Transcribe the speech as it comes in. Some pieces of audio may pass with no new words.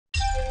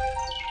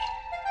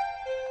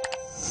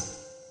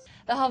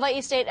The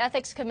Hawaii State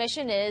Ethics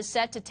Commission is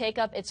set to take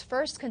up its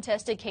first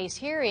contested case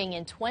hearing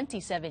in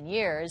 27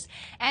 years.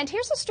 And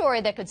here's a story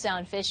that could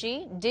sound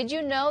fishy. Did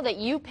you know that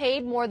you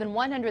paid more than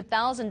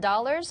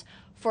 $100,000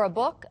 for a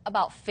book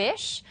about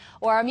fish?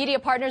 Well, our media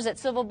partners at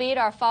Civil Beat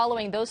are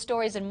following those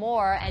stories and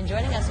more. And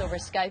joining us over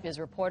Skype is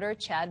reporter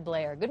Chad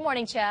Blair. Good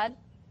morning, Chad.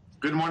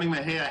 Good morning,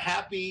 Mahia.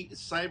 Happy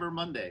Cyber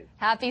Monday.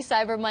 Happy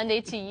Cyber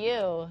Monday to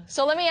you.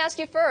 So let me ask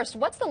you first,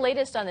 what's the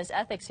latest on this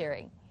ethics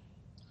hearing?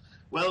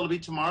 Well, it'll be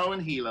tomorrow in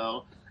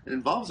Hilo. It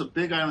involves a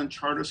Big Island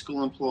charter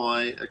school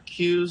employee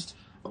accused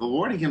of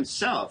awarding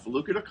himself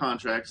lucrative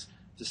contracts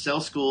to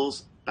sell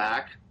books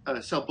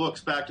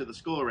back to the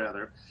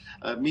school,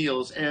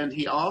 meals. And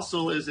he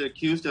also is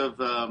accused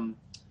of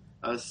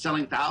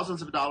selling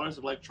thousands of dollars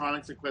of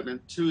electronics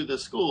equipment to the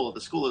school.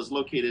 The school is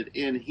located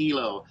in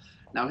Hilo.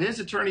 Now, his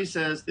attorney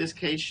says this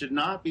case should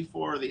not be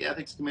for the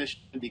Ethics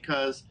Commission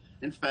because,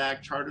 in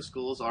fact, charter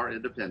schools are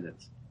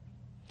independent.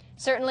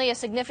 Certainly a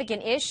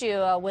significant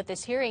issue with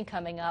this hearing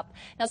coming up.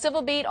 Now,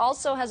 Civil Beat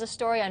also has a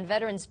story on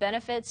veterans'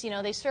 benefits. You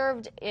know, they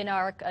served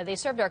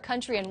our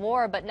country in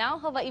war, but now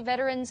Hawaii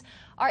veterans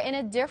are in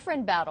a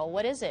different battle.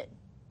 What is it?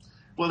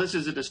 Well, this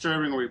is a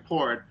disturbing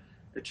report.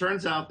 It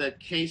turns out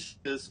that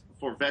cases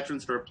for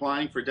veterans that are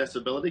applying for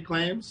disability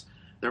claims,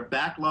 they're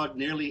backlogged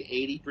nearly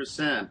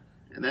 80%.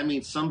 And that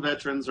means some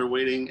veterans are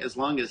waiting as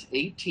long as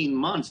 18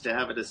 months to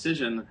have a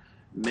decision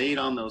made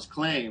on those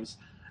claims.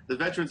 The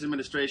Veterans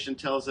Administration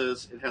tells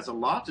us it has a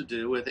lot to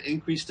do with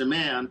increased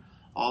demand,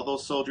 all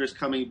those soldiers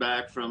coming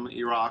back from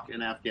Iraq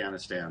and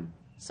Afghanistan.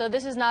 So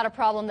this is not a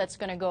problem that's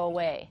going to go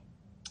away?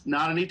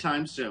 Not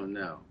anytime soon,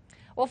 no.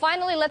 Well,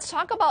 finally, let's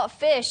talk about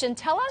fish, and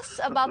tell us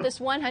about this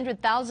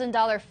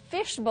 $100,000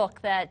 fish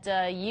book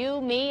that you,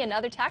 me, and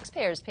other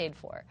taxpayers paid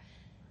for.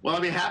 Well,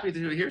 I'd be happy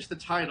to. Here's the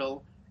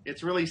title.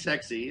 It's really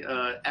sexy.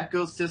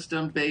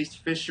 Ecosystem-based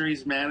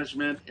fisheries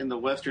management in the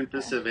Western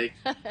Pacific.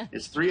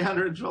 It's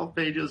 312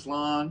 pages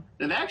long,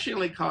 and actually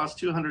only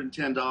costs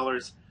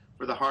 $210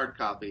 for the hard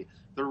copy.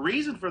 The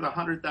reason for the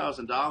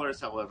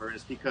 $100,000, however,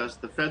 is because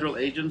the federal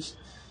agency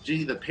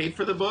that paid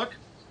for the book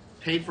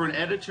paid for an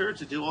editor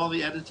to do all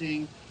the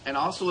editing and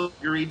also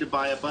agreed to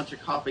buy a bunch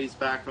of copies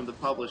back from the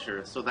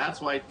publisher. So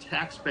that's why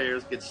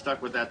taxpayers get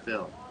stuck with that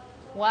bill.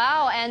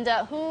 Wow, and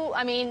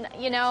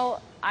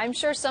I'm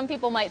sure some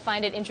people might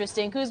find it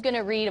interesting. Who's going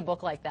to read a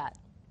book like that?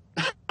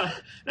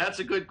 That's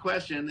a good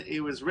question. It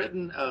was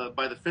written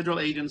by the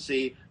federal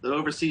agency that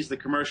oversees the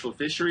commercial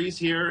fisheries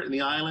here in the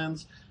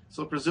islands.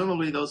 So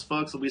presumably those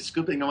folks will be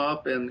scooping them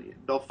up and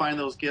they'll find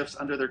those gifts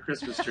under their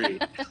Christmas tree.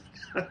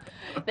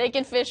 They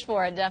can fish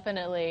for it,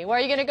 definitely. Well, are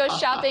you going to go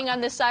shopping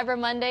on this Cyber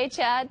Monday,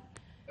 Chad?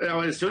 You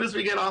know, as soon as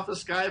we get off of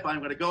Skype, I'm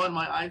going to go on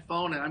my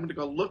iPhone and I'm going to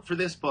go look for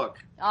this book.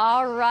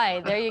 All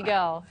right, there you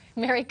go.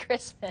 Merry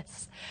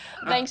Christmas.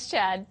 Thanks,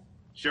 Chad.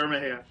 Sure,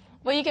 Mahia.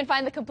 Well, you can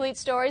find the complete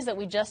stories that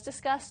we just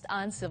discussed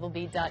on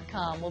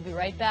civilbeat.com. We'll be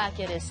right back.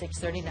 It is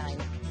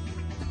 6:39.